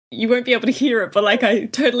you won't be able to hear it, but like I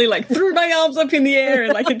totally like threw my arms up in the air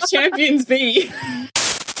and like a champion's V.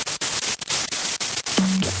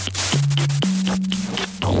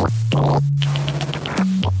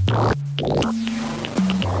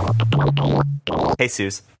 Hey,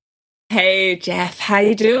 Suze. Hey, Jeff. How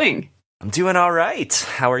you doing? I'm doing all right.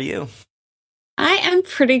 How are you? I am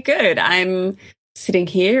pretty good. I'm sitting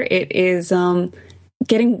here. It is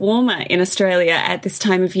getting warmer in Australia at this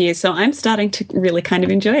time of year, so I'm starting to really kind of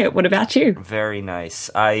enjoy it. What about you? Very nice.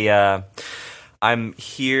 I'm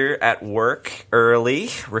here at work early,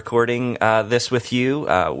 recording this with you.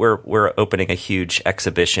 We're opening a huge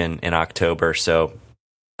exhibition in October, so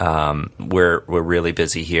we're really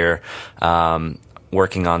busy here.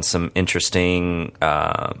 Working on some interesting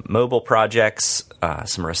mobile projects,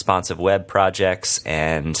 some responsive web projects,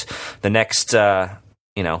 and the next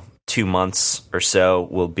 2 months or so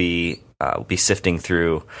we'll be sifting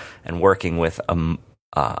through and working with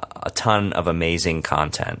a ton of amazing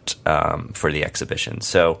content for the exhibition.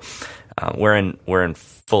 So we're in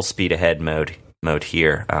full speed ahead mode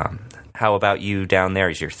here. How about you down there?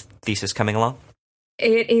 Is your thesis coming along?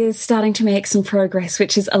 It is starting to make some progress,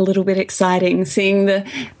 which is a little bit exciting, seeing the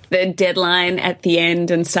deadline at the end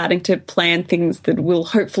and starting to plan things that will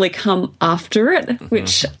hopefully come after it,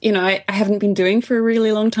 which, I haven't been doing for a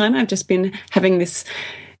really long time. I've just been having this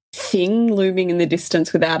thing looming in the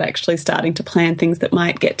distance without actually starting to plan things that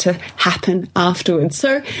might get to happen afterwards.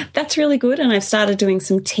 So that's really good. And I've started doing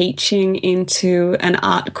some teaching into an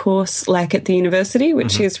art course like at the university,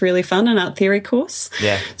 which is really fun, an art theory course.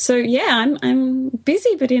 Yeah. So yeah, I'm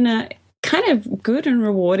busy, but in a kind of good and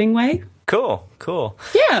rewarding way. Cool.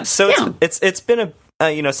 Yeah. So it's been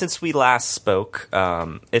since we last spoke,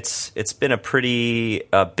 it's been a pretty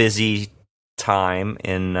busy time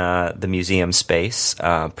in the museum space,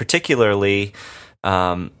 particularly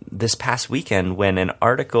this past weekend when an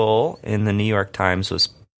article in the New York Times was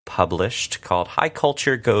published called "High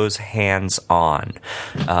Culture Goes Hands On,"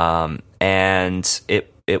 and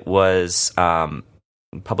it was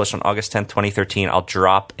published on August 10th, 2013. I'll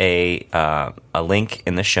drop a link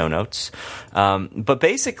in the show notes, but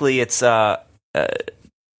basically it's a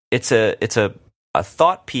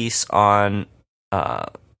thought piece on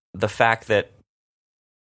the fact that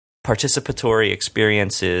participatory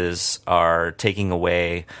experiences are taking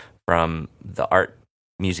away from the art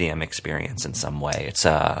museum experience in some way. It's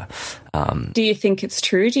Do you think it's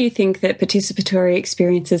true? Do you think that participatory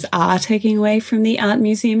experiences are taking away from the art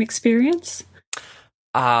museum experience?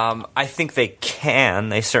 I think they can.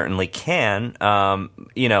 They certainly can.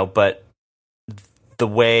 But the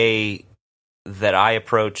way that I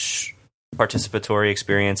approach participatory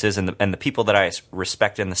experiences and the people that I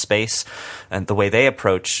respect in the space and the way they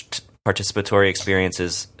approach participatory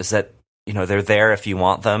experiences is that they're there if you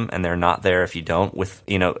want them and they're not there if you don't, with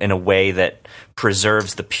in a way that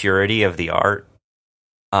preserves the purity of the art,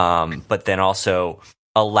 but then also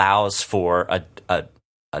allows for a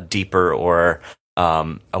deeper or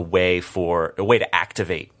a way to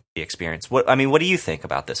activate the experience. What do you think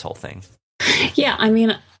about this whole thing? Yeah,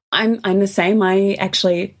 I'm the same. I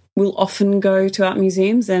actually will often go to art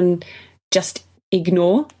museums and just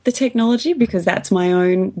ignore the technology because that's my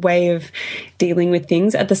own way of dealing with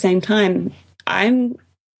things. At the same time,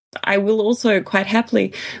 I will also quite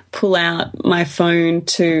happily pull out my phone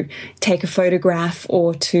to take a photograph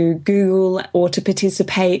or to Google or to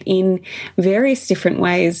participate in various different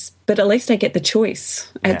ways, but at least I get the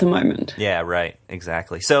choice at the moment. Yeah, right.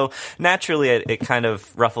 Exactly. So naturally it kind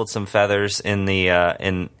of ruffled some feathers in the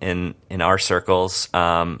in our circles.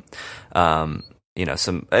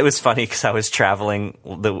 It was funny because I was traveling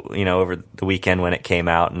over the weekend when it came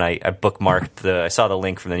out, and I bookmarked I saw the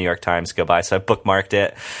link from the New York Times go by, so I bookmarked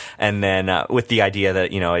it, and then with the idea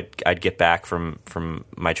that I'd get back from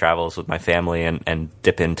my travels with my family and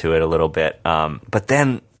dip into it a little bit, but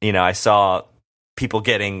then I saw people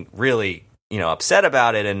getting really upset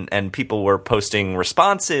about it, and people were posting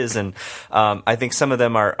responses, and I think some of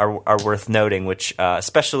them are worth noting, which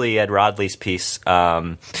especially Ed Rodley's piece,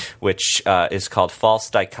 which is called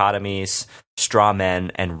 "False Dichotomies, Straw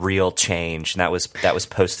Men, and Real Change," and that was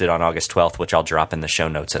posted on August 12th, which I'll drop in the show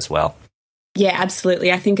notes as well. Yeah,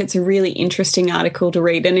 absolutely. I think it's a really interesting article to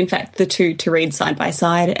read, and in fact the two to read side by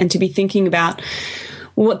side and to be thinking about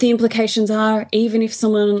what the implications are, even if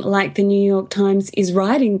someone like the New York Times is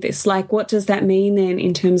writing this. Like, what does that mean then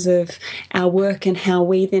in terms of our work and how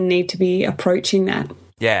we then need to be approaching that?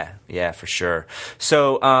 Yeah, for sure.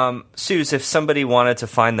 So, Suze, if somebody wanted to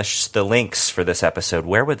find the links for this episode,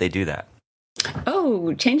 where would they do that?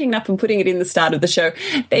 Oh, changing it up and putting it in the start of the show.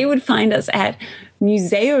 They would find us at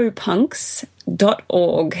museopunks.com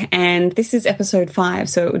museopunks.org, and this is episode 5,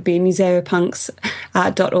 so it would be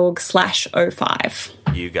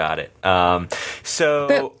museopunks.org/05. You got it. Who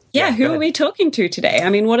are we talking to today? I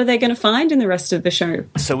mean, what are they going to find in the rest of the show?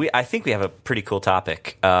 So I think we have a pretty cool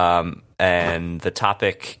topic, and the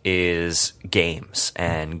topic is games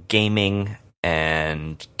and gaming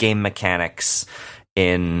and game mechanics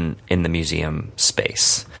in the museum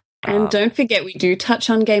space. And don't forget, we do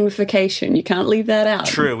touch on gamification. You can't leave that out.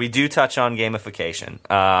 True, we do touch on gamification,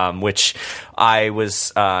 which I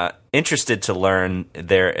was interested to learn.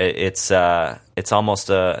 It's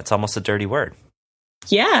almost a dirty word.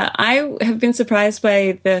 Yeah, I have been surprised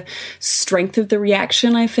by the strength of the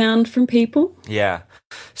reaction I found from people. Yeah.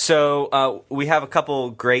 So we have a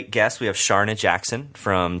couple great guests. We have Sharna Jackson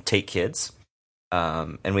from Take Kids,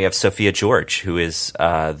 and we have Sophia George, who is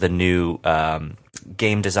the new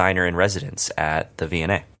game designer in residence at the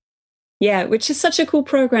V&A. Yeah, which is such a cool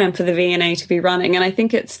program for the V&A to be running. And I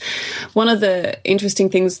think it's one of the interesting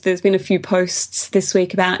things. There's been a few posts this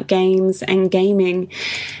week about games and gaming,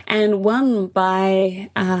 and one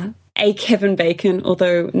by a Kevin Bacon,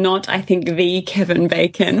 although not, I think, the Kevin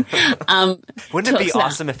Bacon. Wouldn't it be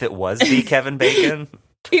awesome if it was the Kevin Bacon?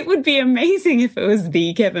 It would be amazing if it was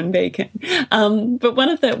the Kevin Bacon. But one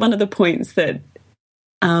of the points that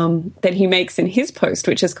he makes in his post,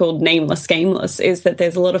 which is called Nameless Gameless, is that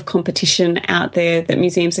there's a lot of competition out there that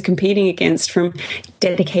museums are competing against from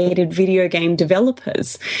dedicated video game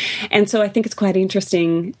developers. And so I think it's quite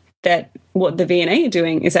interesting that what the V&A are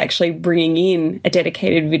doing is actually bringing in a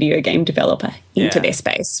dedicated video game developer into their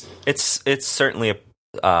space. It's certainly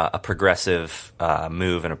a progressive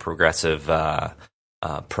move and a progressive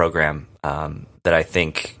program that I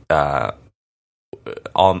think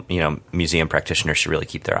all museum practitioners should really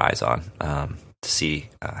keep their eyes on to see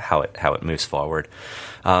how it moves forward.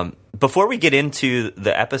 Before we get into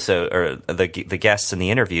the episode or the guests and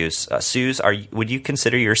the interviews, Suze, would you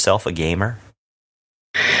consider yourself a gamer?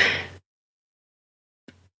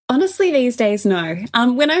 Honestly, these days, no.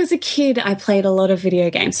 When I was a kid, I played a lot of video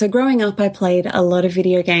games. So growing up, I played a lot of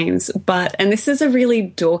video games. And this is a really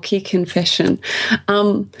dorky confession,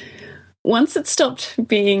 once it stopped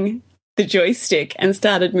being the joystick and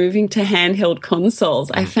started moving to handheld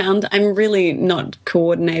consoles, I found I'm really not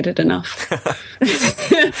coordinated enough.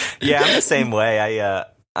 Yeah, I'm the same way.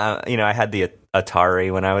 I had the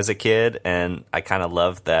Atari when I was a kid, and I kind of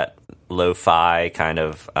loved that lo-fi kind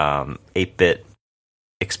of 8-bit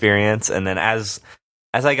experience. And then as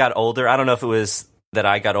I got older, I don't know if it was that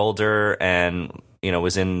I got older and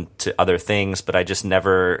was into other things, but I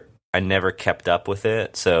never kept up with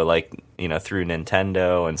it. So through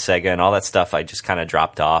Nintendo and Sega and all that stuff, I just kind of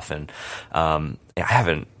dropped off. And I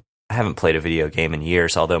haven't played a video game in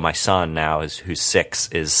years. Although my son now who's 6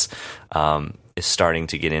 is starting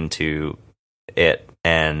to get into it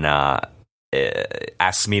and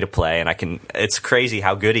asks me to play, and it's crazy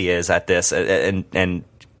how good he is at this. And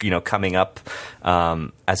coming up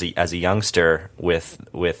as a youngster with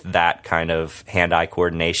that kind of hand-eye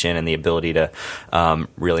coordination and the ability to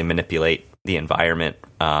really manipulate the environment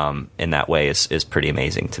in that way is pretty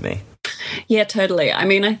amazing to me. Yeah, totally. I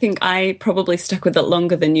mean, I think I probably stuck with it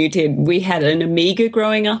longer than you did. We had an Amiga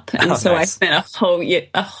growing up, and so nice. I spent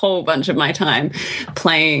a whole bunch of my time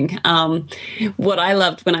playing. What I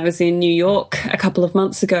loved when I was in New York a couple of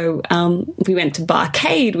months ago, we went to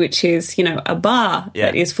Barcade, which is, a bar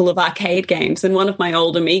that is full of arcade games. And one of my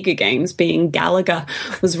old Amiga games, being Galaga,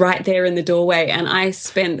 was right there in the doorway. And I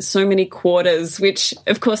spent so many quarters, which,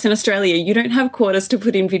 of course, in Australia, you don't have quarters to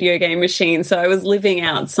put in video game machines. So I was living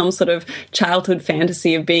out some sort of childhood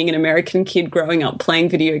fantasy of being an American kid growing up playing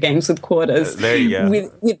video games with quarters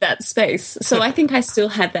with that space. So I think I still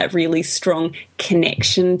had that really strong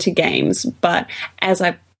connection to games, but as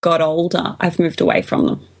I got older, I've moved away from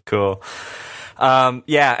them. Cool. And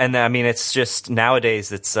I mean, it's just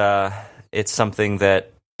nowadays it's something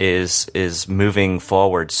that is moving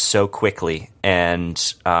forward so quickly, and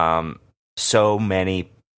so many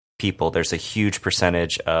people. There's a huge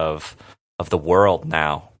percentage of the world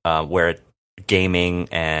now where gaming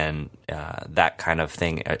and that kind of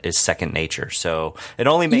thing is second nature. So it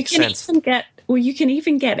only makes sense. You can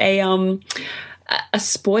even get a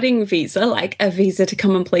sporting visa, like a visa to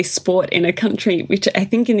come and play sport in a country, which I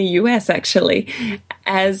think in the US actually,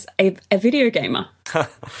 as a video gamer.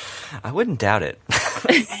 I wouldn't doubt it.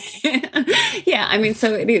 Yeah, I mean,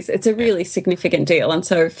 so it's a really significant deal. And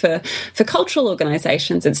so for cultural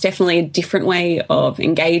organisations, it's definitely a different way of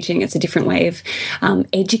engaging. It's a different way of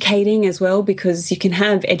educating as well, because you can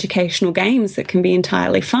have educational games that can be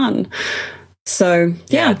entirely fun. So,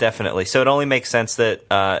 yeah, definitely. So it only makes sense that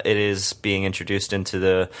it is being introduced into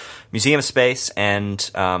the museum space, and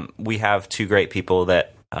we have two great people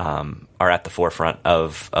that are at the forefront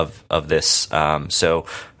of this. So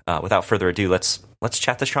without further ado, let's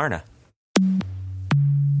chat to Sharna.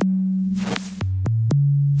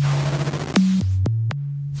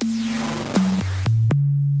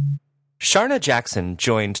 Sharna Jackson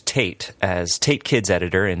joined Tate as Tate Kids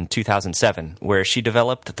editor in 2007, where she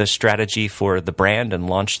developed the strategy for the brand and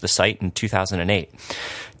launched the site in 2008.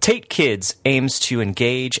 Tate Kids aims to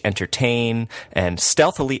engage, entertain, and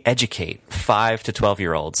stealthily educate 5 to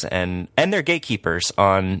 12-year-olds and their gatekeepers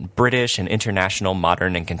on British and international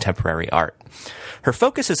modern and contemporary art. Her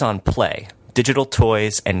focus is on play, digital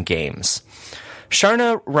toys, and games.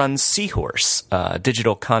 Sharna runs Seahorse, a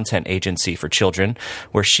digital content agency for children,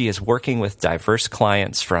 where she is working with diverse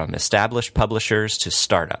clients from established publishers to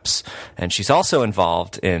startups. And she's also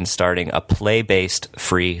involved in starting a play-based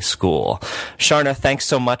free school. Sharna, thanks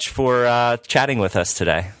so much for chatting with us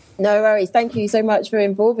today. No worries. Thank you so much for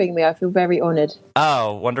involving me. I feel very honored.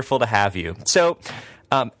 Oh, wonderful to have you. So,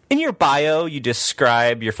 in your bio, you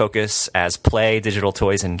describe your focus as play, digital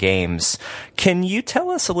toys, and games. Can you tell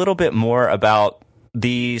us a little bit more about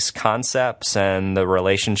these concepts and the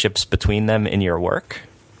relationships between them in your work?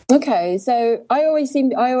 Okay, so I always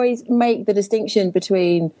make the distinction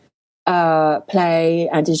between play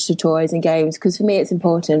and digital toys and games, because for me it's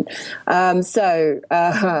important.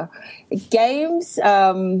 Games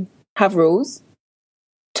have rules,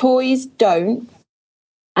 toys don't,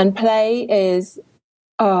 and play is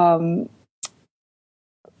a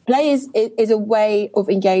way of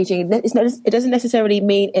engaging. It doesn't necessarily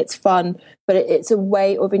mean it's fun, but it's a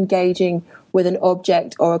way of engaging with an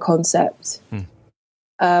object or a concept.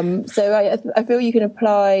 So I feel you can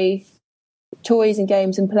apply toys and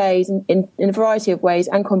games and plays in a variety of ways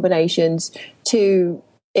and combinations to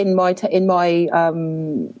in my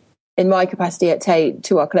capacity at Tate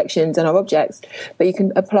to our collections and our objects, but you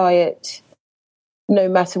can apply it no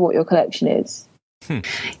matter what your collection is.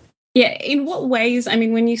 Yeah, in what ways, I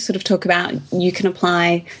mean, when you sort of talk about you can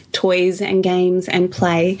apply toys and games and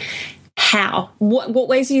play, how? What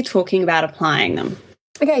ways are you talking about applying them?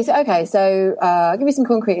 Okay, so I'll give you some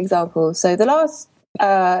concrete examples. So the last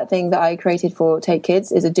thing that I created for Tate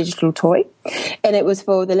Kids is a digital toy, and it was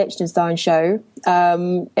for the Liechtenstein show.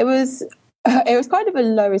 It was kind of a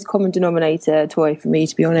lowest common denominator toy for me,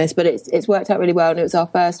 to be honest, but it's worked out really well, and it was our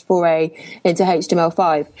first foray into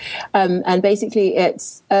HTML5. And basically,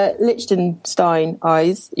 it's Liechtenstein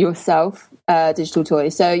eyes yourself digital toy.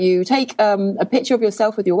 So you take a picture of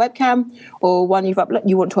yourself with your webcam, or one you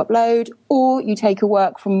want to upload, or you take a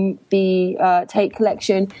work from the Tate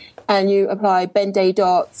collection and you apply Ben-Day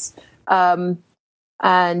dots and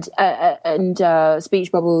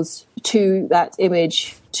speech bubbles to that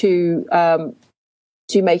image to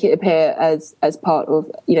make it appear as part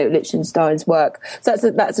of Liechtenstein's work. So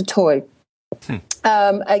that's a toy.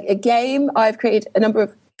 A game. I've created a number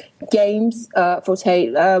of games for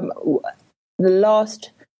Tate. The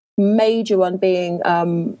last major one being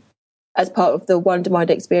as part of the Wondermind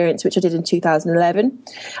experience, which I did in 2011,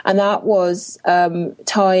 and that was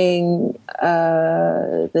tying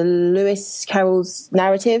the Lewis Carroll's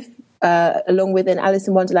narrative along with an Alice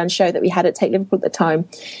in Wonderland show that we had at Tate Liverpool at the time.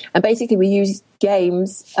 And basically we used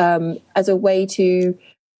games as a way to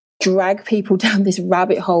drag people down this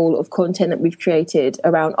rabbit hole of content that we've created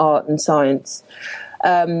around art and science.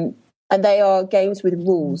 And they are games with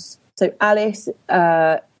rules. So Alice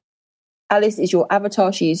is your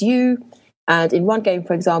avatar, she is you. And in one game,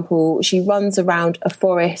 for example, she runs around a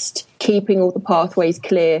forest, keeping all the pathways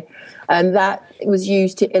clear. And that was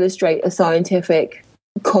used to illustrate a scientific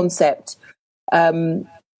concept. So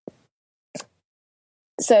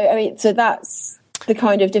that's the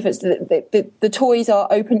kind of difference. The toys are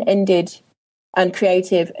open-ended and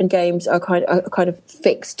creative, and games are kind of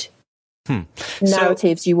fixed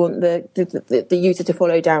narratives you want the user to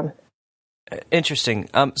follow down. Interesting.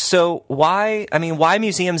 So why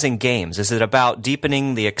museums and games? Is it about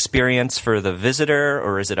deepening the experience for the visitor,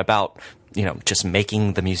 or is it about just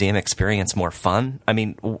making the museum experience more fun? I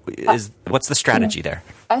mean, what's the strategy there?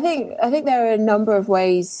 I think there are a number of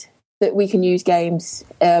ways that we can use games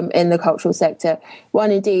in the cultural sector.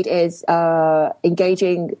 One, indeed, is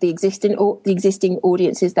engaging the existing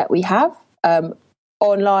audiences that we have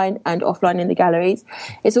online and offline in the galleries.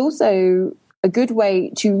 It's also a good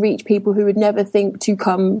way to reach people who would never think to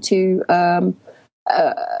come to a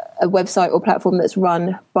website or platform that's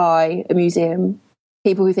run by a museum.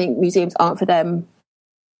 People who think museums aren't for them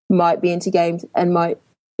might be into games and might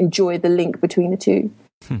enjoy the link between the two.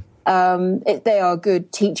 They are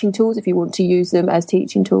good teaching tools if you want to use them as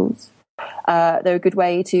teaching tools. They're a good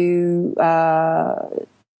way to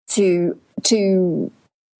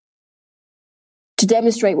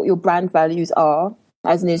demonstrate what your brand values are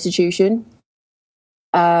as an institution.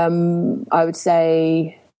 I would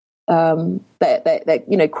say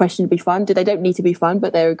that questionably fun. They don't need to be fun,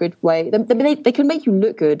 but they're a good way. They can make you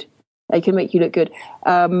look good. They can make you look good.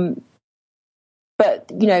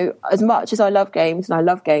 But, as much as I love games, and I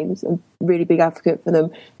love games, I'm a really big advocate for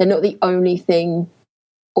them, they're not the only thing,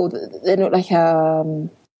 or they're not like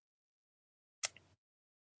they're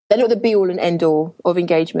not the be-all and end-all of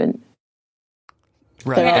engagement.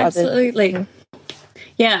 Right. Absolutely.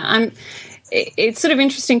 Yeah, it's sort of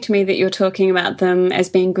interesting to me that you're talking about them as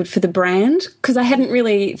being good for the brand, because I hadn't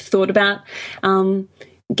really thought about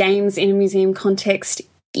games in a museum context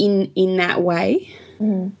in that way.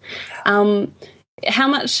 Mm-hmm. How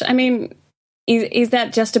much, is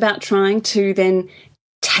that just about trying to then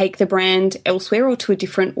take the brand elsewhere or to a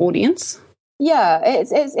different audience? Yeah,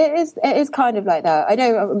 it is kind of like that. I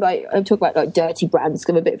know, I'm talking about like dirty brands.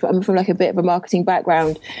 I'm from like a bit of a marketing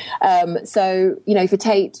background. So for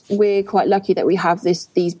Tate, we're quite lucky that we have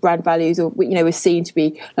these brand values, or we're seen to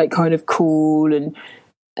be like kind of cool and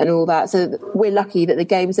all that. So we're lucky that the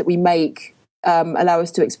games that we make allow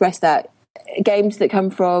us to express that. Games that come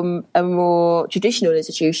from a more traditional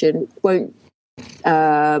institution won't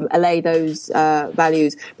allay those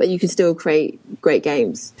values, but you can still create great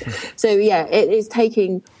games. So yeah, it is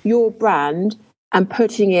taking your brand and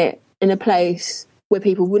putting it in a place where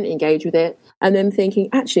people wouldn't engage with it, and then thinking,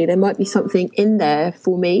 actually, there might be something in there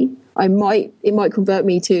for me. It might convert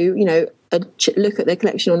me to look at their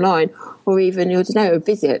collection online, or even a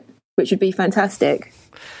visit, which would be fantastic.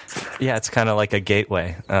 Yeah, it's kind of like a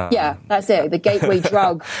gateway. Yeah, that's it. The gateway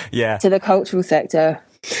drug to the cultural sector.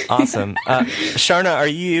 Awesome. Sharna,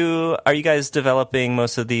 are you guys developing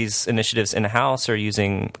most of these initiatives in-house or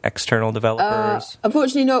using external developers?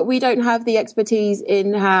 Unfortunately not. We don't have the expertise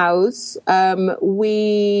in-house.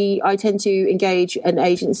 I tend to engage an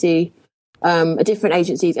agency, different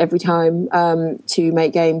agencies every time to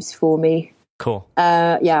make games for me. Cool.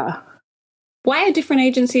 Yeah. Why a different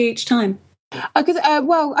agency each time? Because, a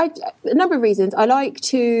number of reasons. I like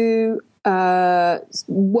to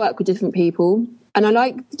work with different people, and I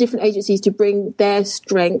like different agencies to bring their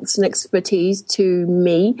strengths and expertise to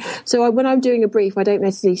me. So when I'm doing a brief, I don't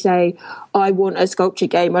necessarily say, I want a sculpture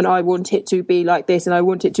game and I want it to be like this and I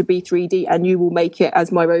want it to be 3D and you will make it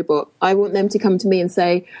as my robot. I want them to come to me and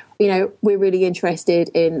say, we're really interested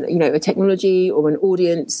in, a technology or an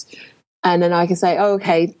audience. And then I can say, oh,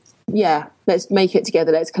 okay, yeah, let's make it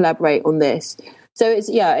together. Let's collaborate on this. So it's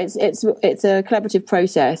a collaborative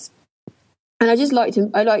process. And I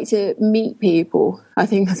like to meet people. I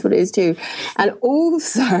think that's what it is too. And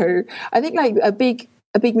also, I think like a big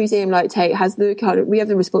museum like Tate has we have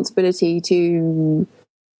the responsibility to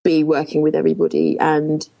be working with everybody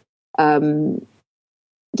and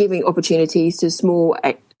giving opportunities to small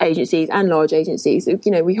agencies and large agencies.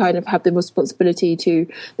 We kind of have the responsibility to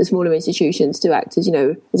the smaller institutions to act as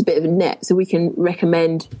as a bit of a net, so we can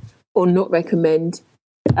recommend or not recommend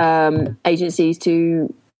agencies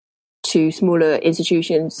to smaller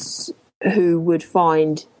institutions who would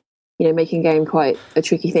find making a game quite a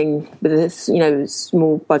tricky thing with this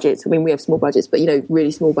small budgets. We have small budgets, but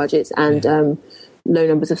really small budgets and low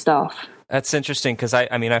numbers of staff. That's interesting because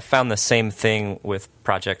I found the same thing with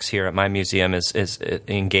projects here at my museum is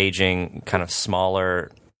engaging kind of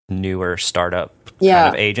smaller, newer startup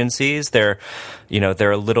kind of agencies. They're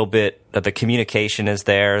a little bit, the communication is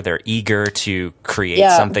there. They're eager to create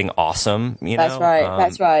something awesome. That's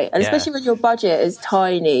right. And especially when your budget is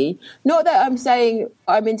tiny. Not that I'm saying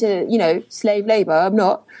I'm into slave labor. I'm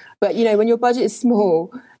not. But when your budget is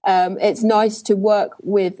small, it's nice to work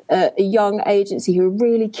with a young agency who are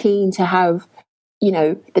really keen to have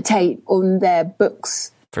the Tate on their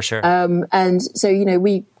books. For sure. And so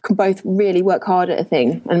we can both really work hard at a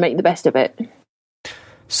thing and make the best of it.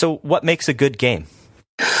 So what makes a good game?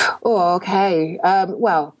 Oh, okay.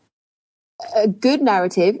 Well, a good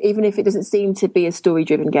narrative, even if it doesn't seem to be a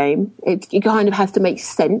story-driven game, it kind of has to make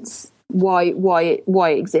sense. Why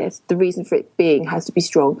it exists. The reason for it being has to be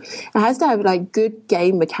strong. It has to have like good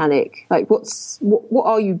game mechanic. Like what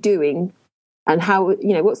are you doing, and how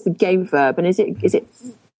what's the game verb, and is it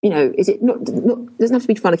not it doesn't have to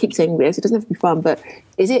be fun. I keep saying this. It doesn't have to be fun, but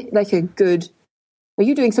is it like a good? Are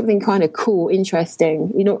you doing something kind of cool,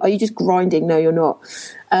 interesting? Are you just grinding? No, you're not.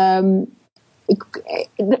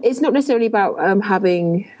 It's not necessarily about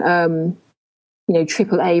having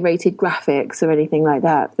AAA rated graphics or anything like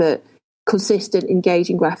that, but consistent,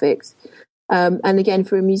 engaging graphics. And again,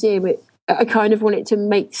 for a museum, I kind of want it to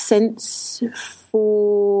make sense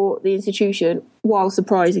for the institution while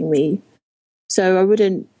surprising me. So I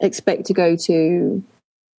wouldn't expect to go to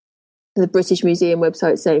the British Museum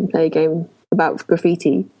website saying play a game about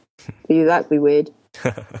graffiti. That'd be weird.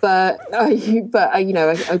 but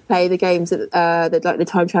I play the games that like the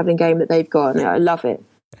time traveling game that they've got, and I love it.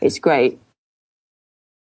 It's great.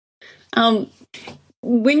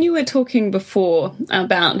 When you were talking before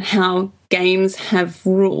about how games have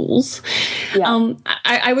rules,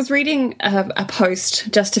 I was reading a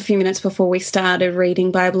post just a few minutes before we started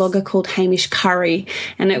reading by a blogger called Hamish Curry,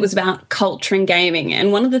 and it was about culture and gaming.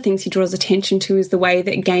 And one of the things he draws attention to is the way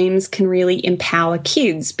that games can really empower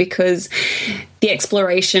kids, because the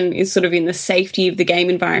exploration is sort of in the safety of the game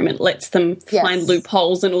environment, lets them find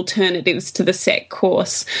loopholes and alternatives to the set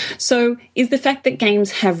course. So is the fact that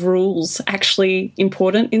games have rules actually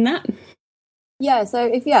important in that? Yeah, so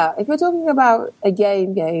if we're talking about a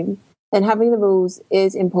game, then having the rules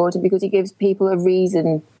is important because it gives people a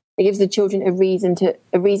reason. It gives the children a reason to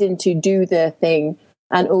do the thing,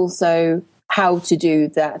 and also how to do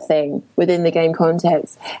that thing within the game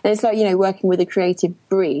context. And it's like, working with a creative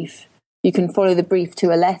brief. You can follow the brief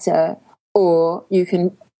to a letter, or you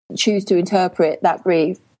can choose to interpret that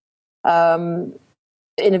brief in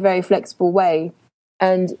a very flexible way.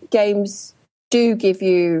 And games do give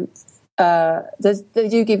you they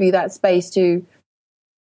do give you that space to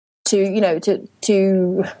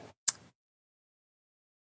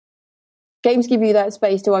games give you that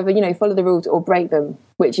space to either follow the rules or break them,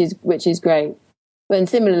 which is great. But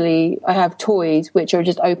similarly, I have toys which are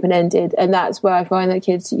just open ended, and that's where I find that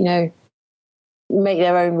kids make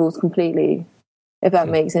their own rules completely, if that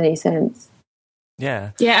makes any sense.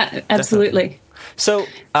 Yeah, absolutely. Definitely. So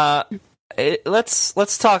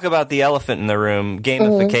let's talk about the elephant in the room,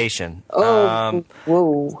 gamification.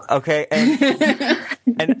 Whoa. Okay,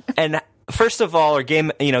 and first of all,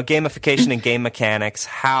 gamification and game mechanics.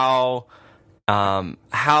 How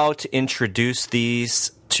to introduce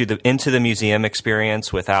these into the museum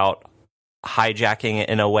experience without hijacking it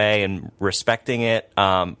in a way and respecting it.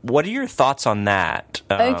 What are your thoughts on that?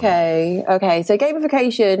 Okay. So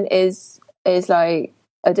gamification is like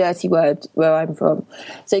a dirty word where I'm from.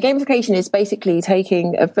 So gamification is basically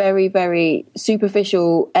taking a very, very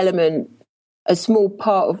superficial element, a small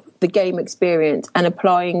part of the game experience, and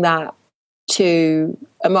applying that to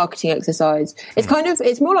a marketing exercise. It's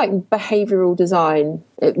more like behavioral design,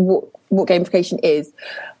 what gamification is.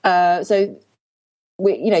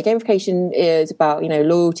 Gamification is about,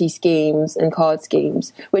 loyalty schemes and card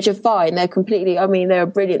schemes, which are fine. They're they're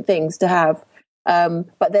brilliant things to have.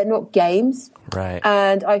 But they're not games. Right.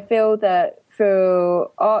 And I feel that for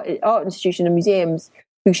art institutions and museums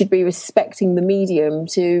who should be respecting the medium,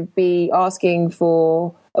 to be asking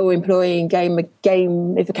for or employing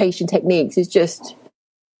gamification techniques it just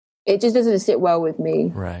doesn't sit well with me.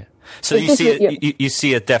 Right. So you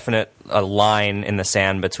see a definite line in the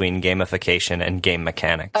sand between gamification and game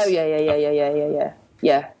mechanics. Oh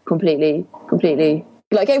yeah, completely.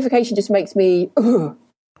 Like gamification just makes me right.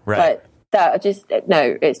 But that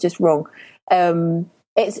it's just wrong.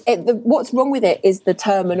 What's wrong with it is the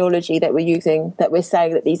terminology that we're using, that we're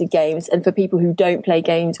saying that these are games, and for people who don't play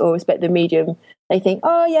games or respect the medium, they think,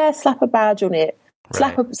 oh yeah, slap a badge on it,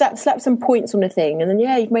 slap some points on a thing, and then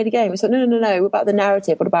you've made a game. It's like no. What about the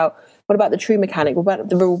narrative? What about the true mechanic? What about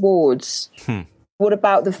the rewards? What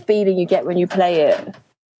about the feeling you get when you play it?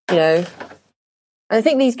 And I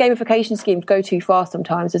think these gamification schemes go too far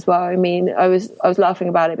sometimes as well. I mean, I was laughing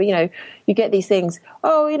about it, but you get these things.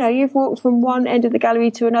 Oh, you've walked from one end of the gallery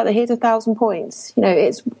to another. Here's 1,000 points.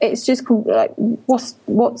 It's just like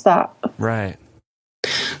what's that? Right.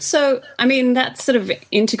 So, I mean, that's sort of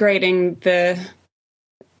integrating the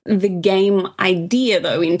game idea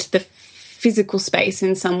though into the physical space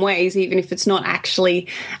in some ways, even if it's not actually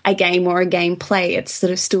a game or a gameplay. It's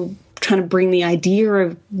sort of still trying to bring the idea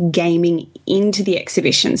of gaming into the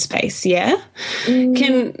exhibition space. No?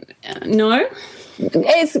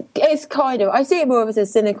 It's kind of, I see it more as a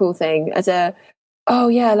cynical thing, as like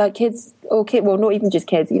kids, well, not even just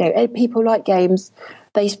kids, people like games,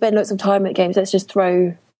 they spend lots of time at games, let's just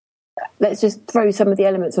throw some of the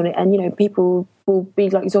elements on it, and people will be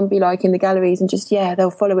like zombie-like in the galleries and just they'll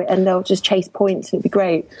follow it and they'll just chase points. It'd be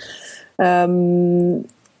great.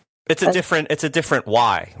 It's a different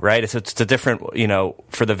why, right? It's a different,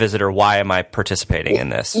 for the visitor, why am I participating in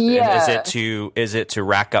this? Yeah. Is it to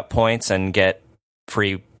rack up points and get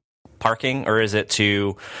free parking, or is it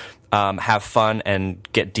to have fun and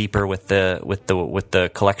get deeper with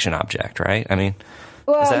the collection object, right? I mean,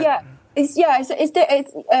 well, it's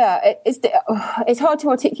hard to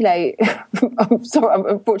articulate. I'm sorry,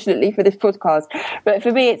 unfortunately for this podcast, but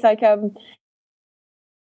for me, it's like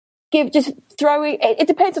it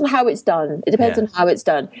depends on how it's done. It depends on how it's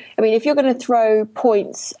done. I mean, if you're going to throw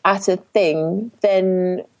points at a thing,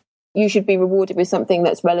 then you should be rewarded with something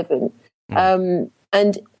that's relevant. And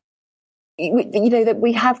that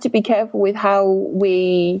we have to be careful with how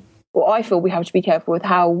I feel we have to be careful with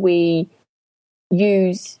how we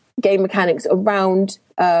use game mechanics around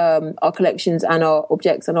our collections and our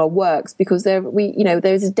objects and our works, because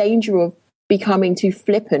there's a danger of becoming too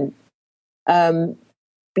flippant.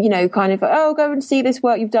 Kind of, go and see this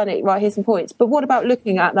work, you've done it, right, here's some points. But what about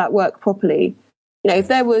looking at that work properly? If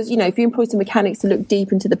there was, if you employed some mechanics to look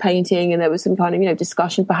deep into the painting and there was some kind of,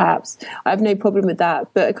 discussion perhaps, I have no problem with that.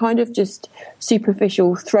 But a kind of just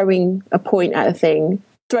superficial throwing a point at a thing,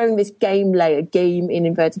 throwing this game in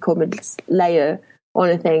inverted commas layer on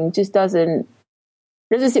a thing just doesn't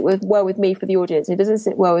sit well with me for the audience. It doesn't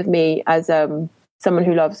sit well with me as someone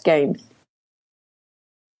who loves games.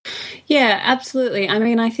 Yeah, absolutely. I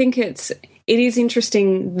mean, I think it is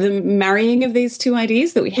interesting, the marrying of these two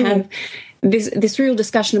ideas, that we have this real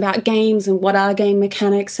discussion about games and what are game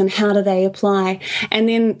mechanics and how do they apply, and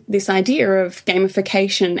then this idea of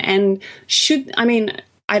gamification. And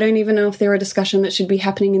I don't even know if they're a discussion that should be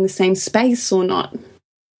happening in the same space or not.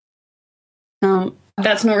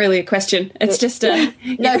 That's not really a question. It's just a...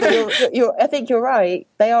 No, I think you're right.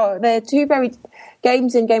 They're two very...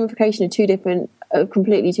 Games and gamification are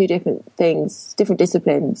completely two different things, different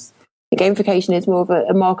disciplines. The gamification is more of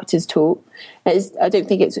a marketer's tool. I don't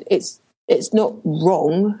think it's not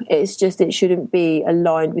wrong. It's just it shouldn't be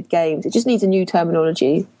aligned with games. It just needs a new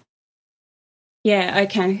terminology. Yeah,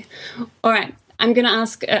 okay. All right. I'm going to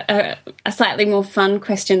ask a slightly more fun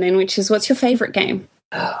question then, which is, what's your favourite game?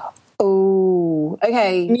 Oh,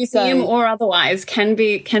 okay. Museum or otherwise, can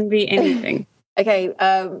be anything. Okay,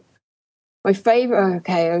 my favourite...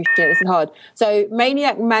 Okay, oh shit, this is hard. So,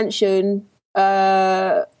 Maniac Mansion,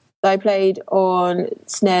 I played on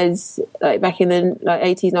SNES back in the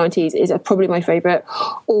 80s, 90s, is probably my favourite.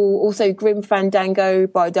 Also, Grim Fandango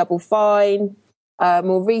by Double Fine.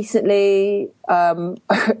 More recently, I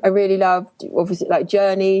really loved, obviously,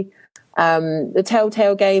 Journey, the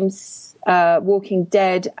Telltale games, Walking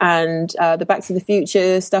Dead, and the Back to the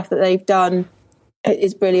Future stuff that they've done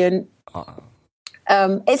is brilliant.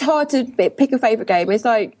 It's hard to pick a favourite game. It's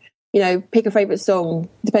like, pick a favourite song.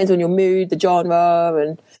 Depends on your mood, the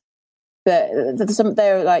genre, but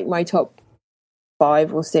they're like my top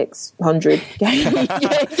 500 or 600 games.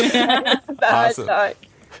 Awesome.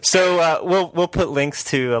 So we'll put links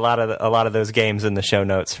to a lot of those games in the show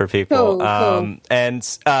notes for people. Cool. And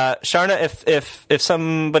Sharna, if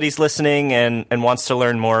somebody's listening and wants to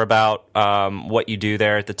learn more about what you do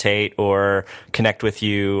there at the Tate, or connect with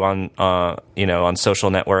you on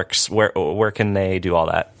social networks, where can they do all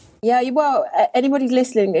that? Yeah, well, anybody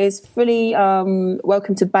listening is fully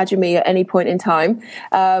welcome to badger me at any point in time.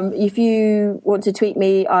 If you want to tweet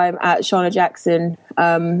me, I'm at Sharna Jackson,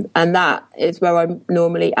 and that is where I'm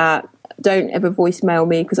normally at. Don't ever voicemail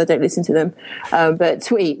me because I don't listen to them. But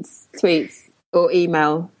tweets or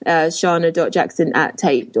email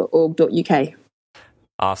sharna.jackson@tate.org.uk.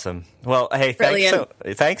 Awesome. Well, hey,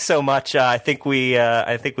 thanks so much. I think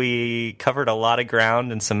we covered a lot of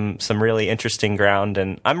ground, and some really interesting ground,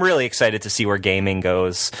 and I'm really excited to see where gaming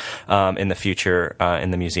goes in the future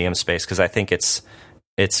in the museum space, because I think it's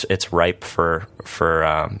ripe for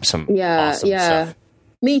some awesome stuff.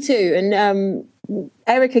 Me too. And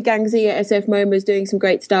Erica Gangzi at SF MoMA is doing some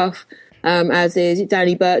great stuff, as is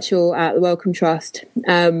Danny Birchall at the Wellcome Trust.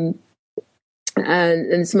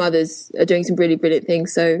 And some others are doing some really brilliant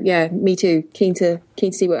things. So yeah, me too. Keen to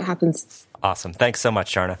see what happens. Awesome. Thanks so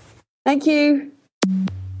much, Sharna. Thank you.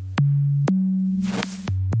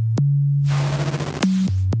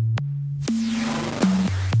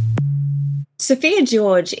 Sophia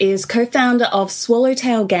George is co-founder of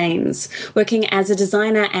Swallowtail Games, working as a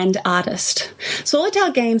designer and artist.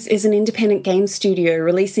 Swallowtail Games is an independent game studio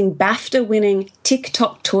releasing BAFTA-winning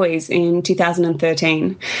Tick-Tock toys in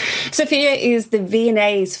 2013. Sophia is the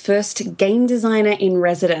V&A's first game designer in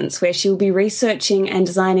residence, where she will be researching and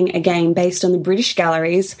designing a game based on the British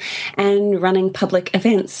galleries and running public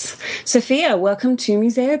events. Sophia, welcome to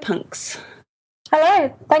Museopunks.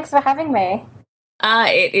 Hello, thanks for having me.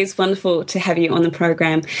 It is wonderful to have you on the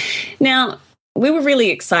program. Now, we were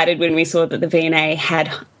really excited when we saw that the V&A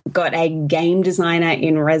had got a game designer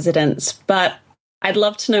in residence, but I'd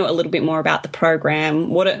love to know a little bit more about the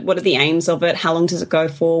program. What are the aims of it? How long does it go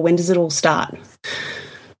for? When does it all start?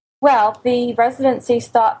 Well, the residency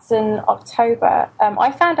starts in October.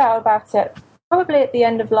 I found out about it probably at the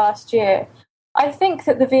end of last year. I think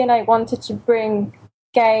that the V&A wanted to bring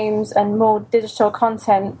games and more digital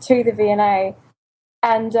content to the V&A,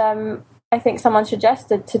 and I think someone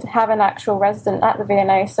suggested to have an actual resident at the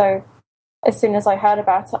V&A. So as soon as I heard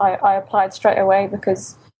about it, I applied straight away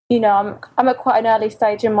because, I'm at quite an early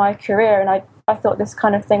stage in my career, and I thought this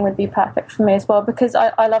kind of thing would be perfect for me as well because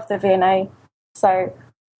I love the V&A. So,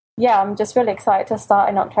 yeah, I'm just really excited to start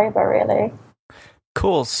in October, really.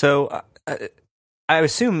 Cool. So I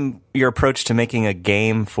assume your approach to making a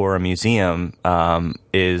game for a museum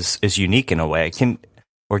is unique in a way,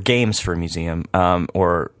 or games for a museum,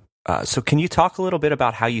 so can you talk a little bit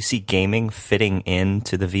about how you see gaming fitting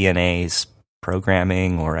into the V&A's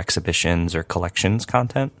programming or exhibitions or collections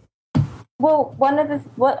content? Well,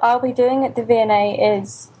 what I'll be doing at the V&A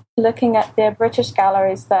is looking at the British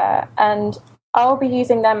galleries there, and I'll be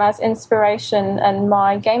using them as inspiration, and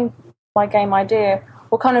my game idea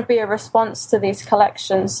will kind of be a response to these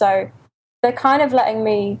collections. So they're kind of letting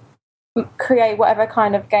me create whatever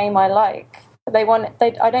kind of game I like. I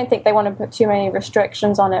don't think they want to put too many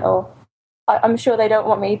restrictions on it, or I'm sure they don't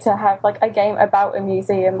want me to have like a game about a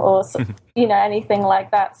museum or anything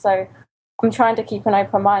like that. So I'm trying to keep an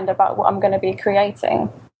open mind about what I'm going to be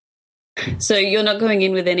creating. So you're not going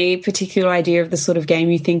in with any particular idea of the sort of game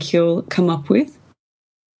you think you'll come up with?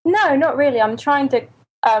 No, not really. I'm trying to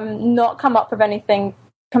not come up with anything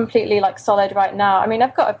completely like solid right now. I mean,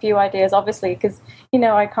 I've got a few ideas, obviously, because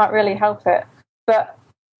I can't really help it, but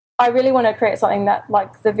I really want to create something that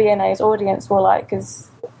like the V&A's audience will like,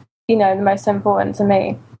 is the most important to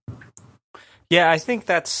me. Yeah, I think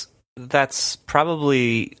that's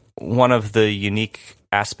probably one of the unique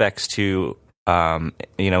aspects to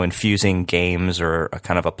infusing games or a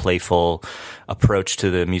kind of a playful approach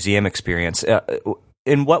to the museum experience.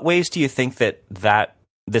 In what ways do you think that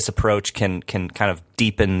this approach can kind of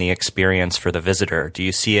deepen the experience for the visitor? Do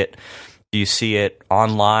you see it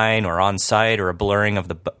online or on site, or a blurring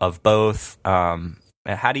of both?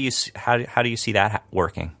 How do you see that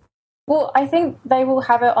working? Well, I think they will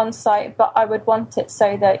have it on site, but I would want it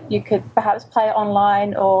so that you could perhaps play it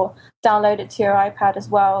online or download it to your iPad as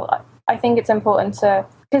well. I think it's important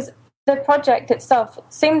because the project itself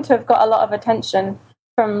seemed to have got a lot of attention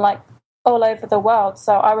from like all over the world.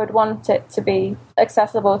 So I would want it to be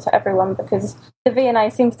accessible to everyone because the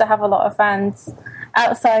V&A seems to have a lot of fans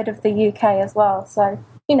outside of the UK as well. So,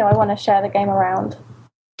 I want to share the game around.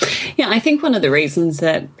 Yeah, I think one of the reasons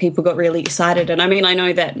that people got really excited, and I mean, I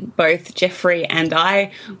know that both Jeffrey and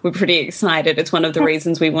I were pretty excited, it's one of the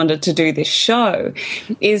reasons we wanted to do this show,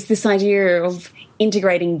 is this idea of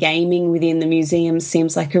integrating gaming within the museum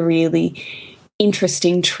seems like a really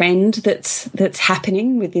interesting trend that's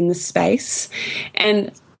happening within the space.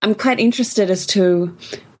 And I'm quite interested as to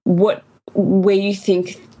where you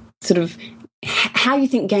think sort of how you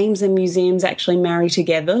think games and museums actually marry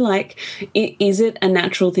together. Like, is it a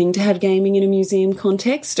natural thing to have gaming in a museum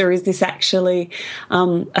context, or is this actually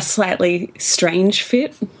a slightly strange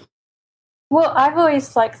fit? Well, I've always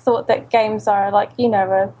thought that games are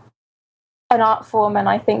an art form, and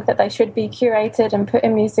I think that they should be curated and put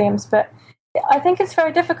in museums. But I think it's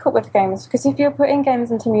very difficult with games because if you're putting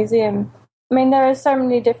games into museum, I mean, there are so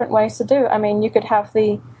many different ways to do it. I mean, you could have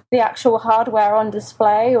the actual hardware on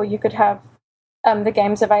display, or you could have the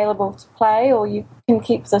games available to play, or you can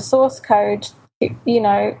keep the source code,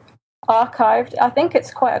 archived. I think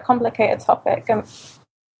it's quite a complicated topic.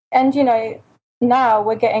 And now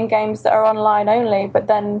we're getting games that are online only, but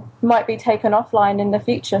then might be taken offline in the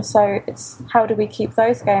future. So it's how do we keep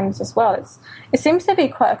those games as well? It seems to be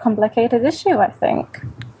quite a complicated issue, I think.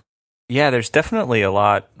 Yeah, there's definitely a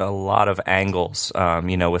lot of angles.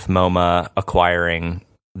 With MoMA acquiring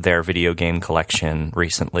their video game collection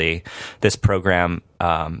recently, this program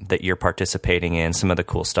that you're participating in, some of the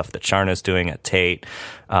cool stuff that Sharna's doing at Tate,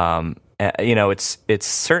 it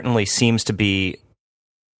certainly seems to be,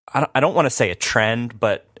 I don't want to say a trend,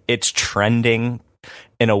 but it's trending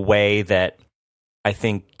in a way that I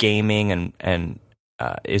think gaming and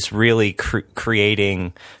is really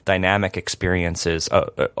creating dynamic experiences,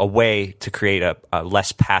 a way to create a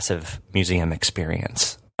less passive museum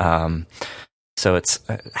experience. So it's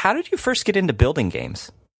how did you first get into building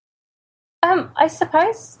games? I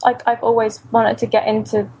suppose I've always wanted to get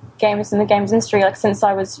into games in the games industry. Since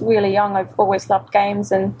I was really young, I've always loved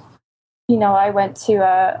games, and I went to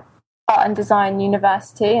art and design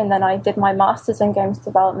university, and then I did my master's in games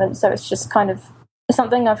development. So it's just kind of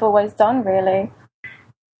something I've always done, really,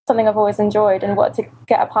 something I've always enjoyed and wanted to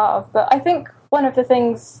get a part of. But I think one of the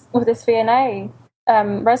things with this V&A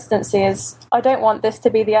residency is I don't want this to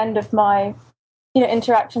be the end of my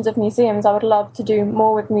interactions with museums. I would love to do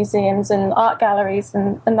more with museums and art galleries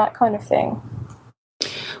and that kind of thing.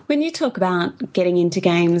 When you talk about getting into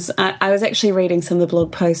games, I was actually reading some of the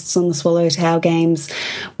blog posts on the Swallowtail Games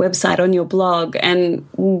website on your blog, and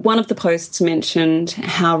one of the posts mentioned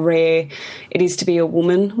how rare it is to be a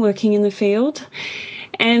woman working in the field.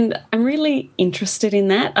 And I'm really interested in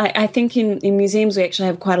that. I think in museums we actually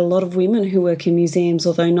have quite a lot of women who work in museums,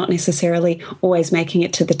 although not necessarily always making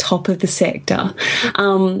it to the top of the sector.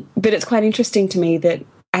 But it's quite interesting to me that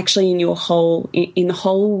actually in the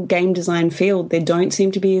whole game design field, there don't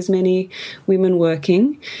seem to be as many women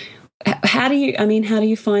working. How do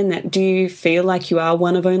you find that? Do you feel like you are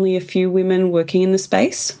one of only a few women working in the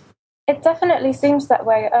space? It definitely seems that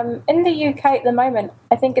way. In the UK at the moment,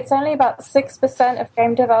 I think it's only about 6% of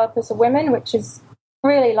game developers are women, which is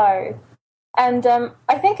really low. And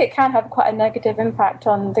I think it can have quite a negative impact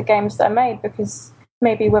on the games that are made, because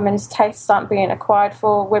maybe women's tastes aren't being acquired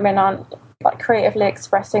for, women aren't creatively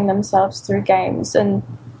expressing themselves through games. And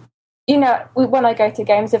when I go to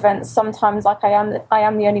games events, sometimes I am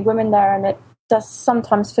the only woman there, and it does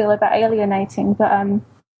sometimes feel a bit alienating. But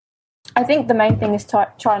I think the main thing is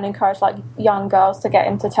to try and encourage young girls to get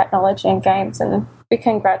into technology and games, and we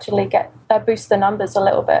can gradually boost the numbers a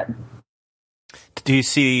little bit. Do you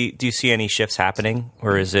see any shifts happening,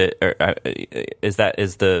 or is the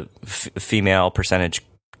female percentage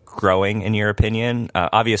growing in your opinion?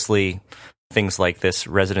 Obviously, things like this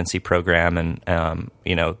residency program and can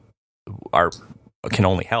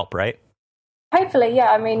only help, right? Hopefully,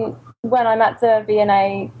 yeah. I mean, when I'm at the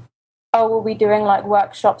V&A, I will be doing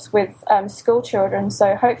workshops with school children,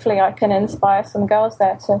 so hopefully I can inspire some girls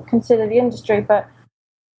there to consider the industry. But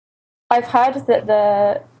I've heard that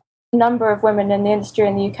the number of women in the industry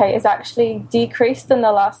in the UK is actually decreased in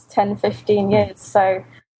the last 10-15 years, so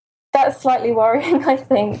that's slightly worrying, I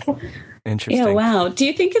think. Interesting. Yeah, wow. Do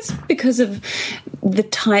you think it's because of the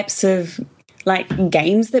types of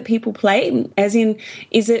games that people play? As in,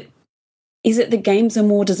 is it the games are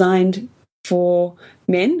more designed for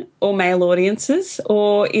men or male audiences,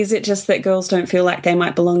 or is it just that girls don't feel like they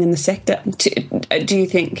might belong in the sector? Do you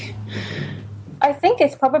think? I think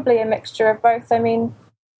it's probably a mixture of both. I mean,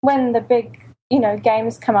 when the big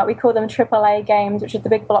games come out, we call them AAA games, which are the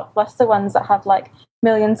big blockbuster ones that have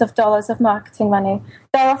millions of dollars of marketing money.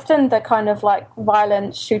 They're often the kind of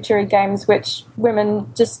violent shootery games which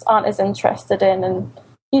women just aren't as interested in. And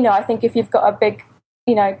I think if you've got a big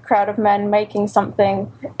crowd of men making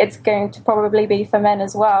something, it's going to probably be for men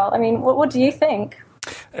as well. I mean, what do you think?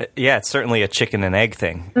 Yeah, it's certainly a chicken and egg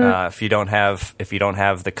thing. If you don't have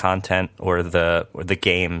the content or the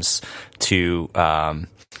games to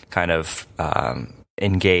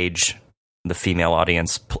engage the female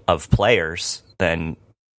audience of players, then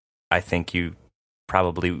I think you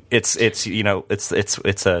probably it's a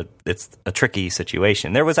tricky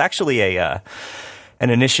situation. There was actually an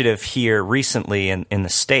initiative here recently in the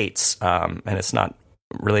States, and it's not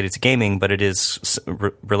related to gaming, but it is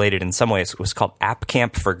related in some ways. It was called App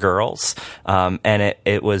Camp for Girls, and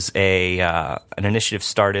it was an initiative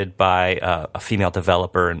started by a female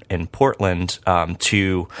developer in Portland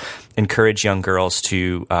to encourage young girls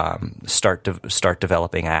to start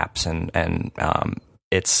developing apps, and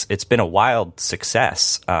it's been a wild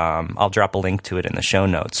success. I'll drop a link to it in the show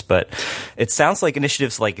notes, but it sounds like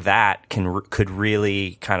initiatives like that could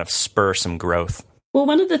really kind of spur some growth. Well,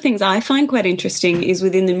 one of the things I find quite interesting is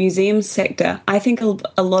within the museum sector, I think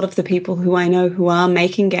a lot of the people who I know who are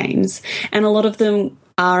making games, and a lot of them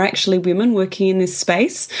are actually women working in this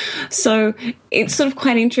space. So it's sort of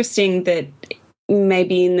quite interesting that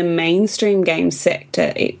maybe in the mainstream game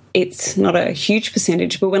sector, it's not a huge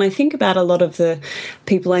percentage. But when I think about a lot of the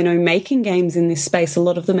people I know making games in this space, a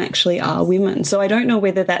lot of them actually are women. So I don't know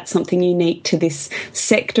whether that's something unique to this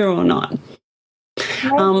sector or not.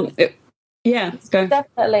 Yeah, go.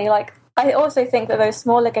 Definitely. I also think that those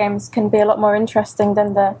smaller games can be a lot more interesting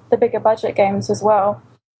than the bigger budget games as well.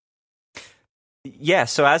 Yeah,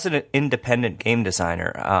 so as an independent game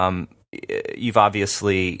designer, you've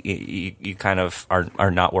obviously you kind of are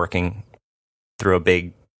not working through a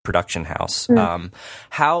big production house.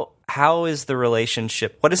 How is the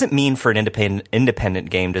relationship? What does it mean for an independent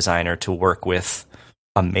game designer to work with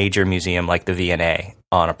a major museum like the V&A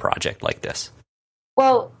on a project like this?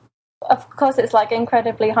 Well, of course, it's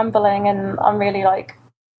incredibly humbling, and I'm really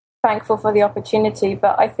thankful for the opportunity.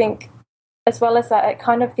 But I think, as well as that, it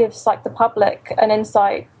kind of gives the public an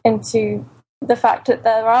insight into the fact that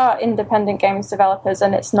there are independent games developers,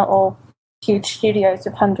 and it's not all huge studios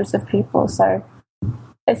with hundreds of people. So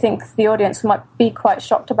I think the audience might be quite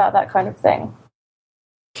shocked about that kind of thing.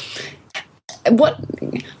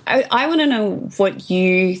 I want to know what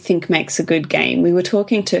you think makes a good game. We were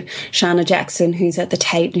talking to Shana Jackson, who's at the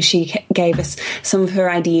Tate, and she gave us some of her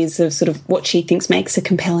ideas of sort of what she thinks makes a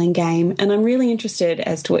compelling game. And I'm really interested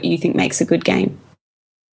as to what you think makes a good game.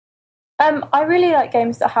 I really like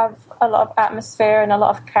games that have a lot of atmosphere and a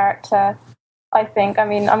lot of character, I think. I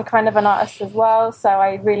mean, I'm kind of an artist as well, so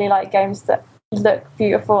I really like games that look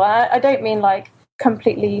beautiful. And I don't mean like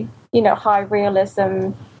completely, high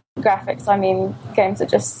realism graphics. I mean, games that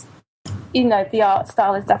just, the art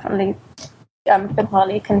style is definitely been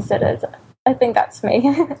highly considered. I think that's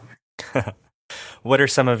me. What are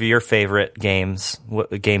some of your favorite games?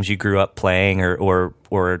 What games you grew up playing,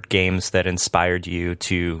 or games that inspired you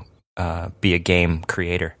to be a game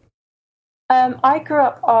creator? I grew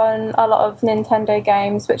up on a lot of Nintendo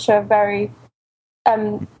games, which are very,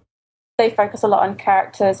 they focus a lot on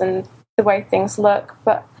characters and the way things look.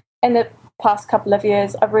 But in the past couple of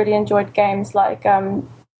years, I've really enjoyed games like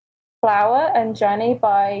Flower and Journey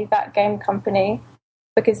by That Game Company,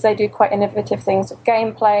 because they do quite innovative things with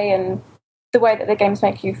gameplay, and the way that the games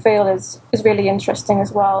make you feel is really interesting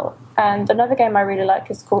as well. And another game I really like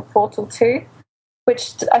is called Portal 2,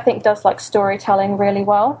 which I think does like storytelling really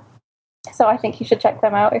well. So I think you should check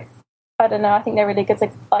them out. I think they're really good,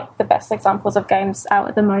 like the best examples of games out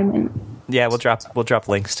at the moment. Yeah, we'll drop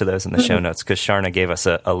links to those in the show notes, because Sharna gave us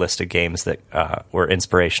a list of games that were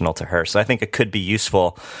inspirational to her. So I think it could be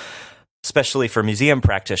useful, especially for museum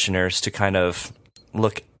practitioners, to kind of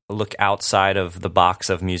look outside of the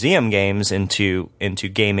box of museum games into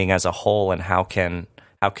gaming as a whole, and how can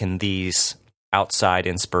these outside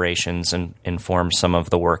inspirations and inform some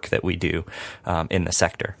of the work that we do in the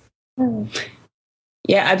sector.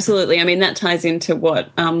 Yeah, absolutely. I mean, that ties into what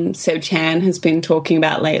Seb Chan has been talking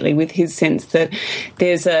about lately, with his sense that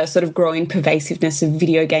there's a sort of growing pervasiveness of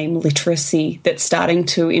video game literacy that's starting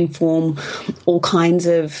to inform all kinds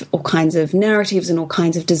of narratives and all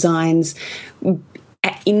kinds of designs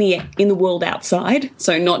in the world outside.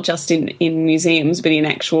 So not just in museums, but in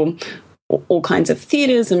actual all kinds of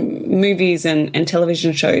theatres and movies and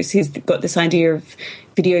television shows. He's got this idea of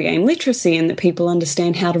video game literacy, and that people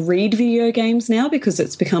understand how to read video games now because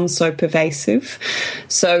it's become so pervasive.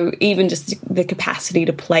 So even just the capacity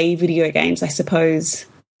to play video games, I suppose,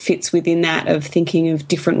 fits within that of thinking of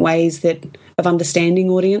different ways of understanding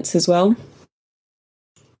audience as well.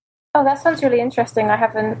 Oh, that sounds really interesting. I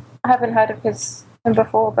haven't heard of him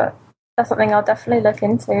before, but that's something I'll definitely look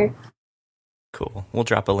into. Cool. We'll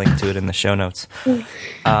drop a link to it in the show notes.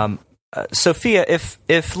 Sophia,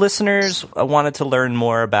 if listeners wanted to learn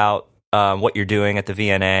more about what you're doing at the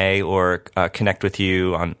V&A, or connect with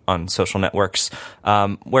you on social networks,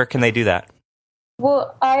 where can they do that?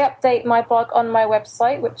 Well, I update my blog on my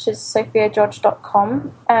website, which is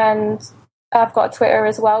sophiageorge.com, and I've got a Twitter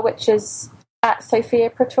as well, which is @Sophia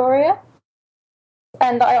Pretoria.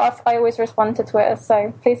 And I always respond to Twitter,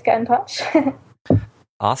 so please get in touch.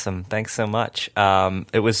 Awesome. Thanks so much.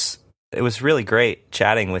 It was really great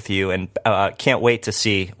chatting with you, and can't wait to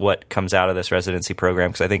see what comes out of this residency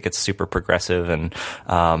program, because I think it's super progressive, and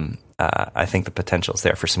I think the potential is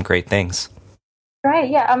there for some great things.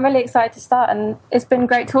 Great. Yeah, I'm really excited to start, and it's been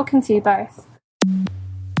great talking to you both.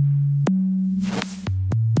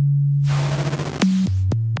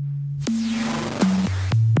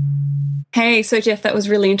 Hey, so Jeff, that was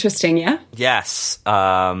really interesting, yeah? Yes.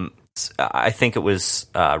 I think it was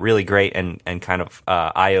really great and kind of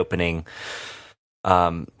eye-opening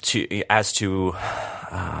to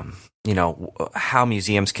how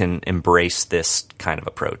museums can embrace this kind of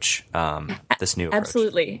approach, this new approach.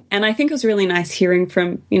 Absolutely. And I think it was really nice hearing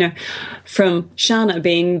from Shana,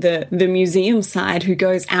 being the museum side who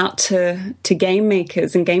goes out to game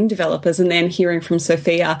makers and game developers, and then hearing from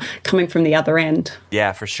Sophia coming from the other end.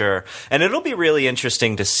 Yeah, for sure. And it'll be really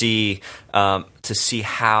interesting to see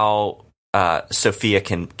how Sophia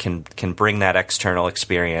can bring that external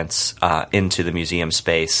experience into the museum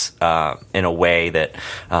space in a way that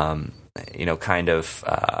kind of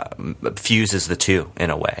fuses the two in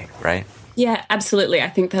a way, right? Yeah, absolutely. I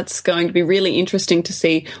think that's going to be really interesting to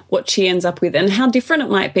see what she ends up with, and how different it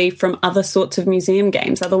might be from other sorts of museum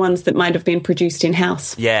games, other ones that might have been produced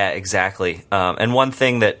in-house. Yeah, exactly. And one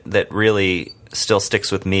thing that really still sticks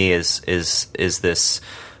with me is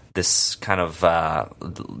this kind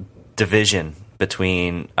of division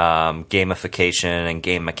between gamification and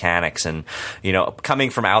game mechanics. And coming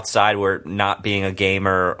from outside, where not being a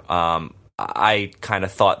gamer, I kind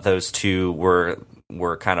of thought those two were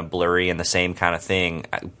kind of blurry and the same kind of thing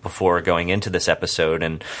before going into this episode.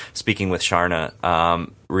 And speaking with Sharna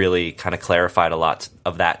really kind of clarified a lot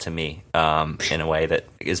of that to me in a way that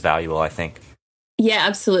is valuable, I think. Yeah,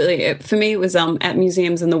 absolutely. For me, it was at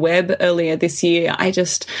Museums and the Web earlier this year. I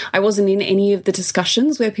wasn't in any of the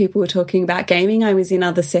discussions where people were talking about gaming. I was in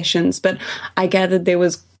other sessions, but I gathered there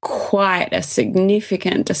was quite a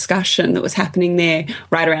significant discussion that was happening there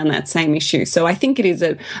right around that same issue. So I think it is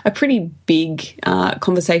a pretty big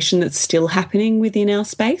conversation that's still happening within our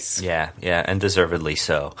space. Yeah, and deservedly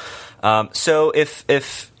so. So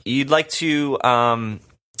if you'd like to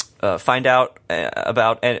find out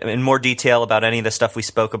about in more detail about any of the stuff we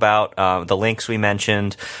spoke about, the links we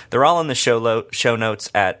mentioned, they're all in the show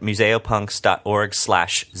notes at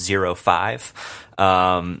museopunks.org/05.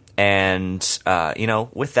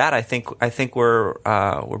 With that, I think we're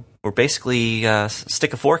basically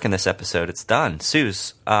stick a fork in this episode. It's done.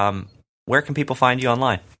 Suze, where can people find you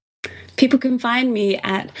online? People can find me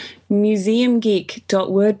at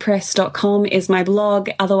museumgeek.wordpress.com is my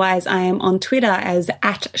blog. Otherwise, I am on Twitter as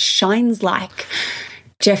 @shineslike.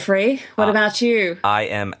 Jeffrey, what about you? I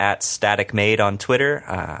am at StaticMade on Twitter.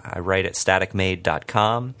 I write at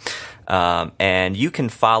staticmade.com. And you can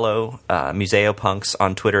follow Museopunks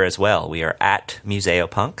on Twitter as well. We are at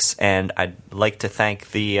Museopunks, and I'd like to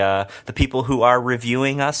thank the people who are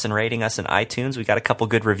reviewing us and rating us in iTunes. We got a couple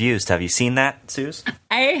good reviews. Have you seen that, Suze?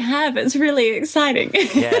 I have. It's really exciting.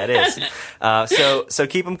 Yeah, it is. So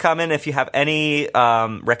keep them coming. If you have any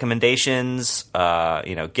recommendations,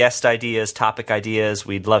 guest ideas, topic ideas,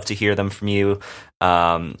 we'd love to hear them from you.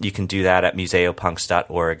 You can do that at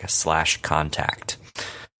museopunks.org/contact.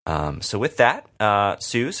 So with that,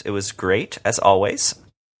 Suze, it was great, as always.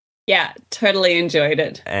 Yeah, totally enjoyed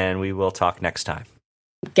it. And we will talk next time.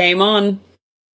 Game on.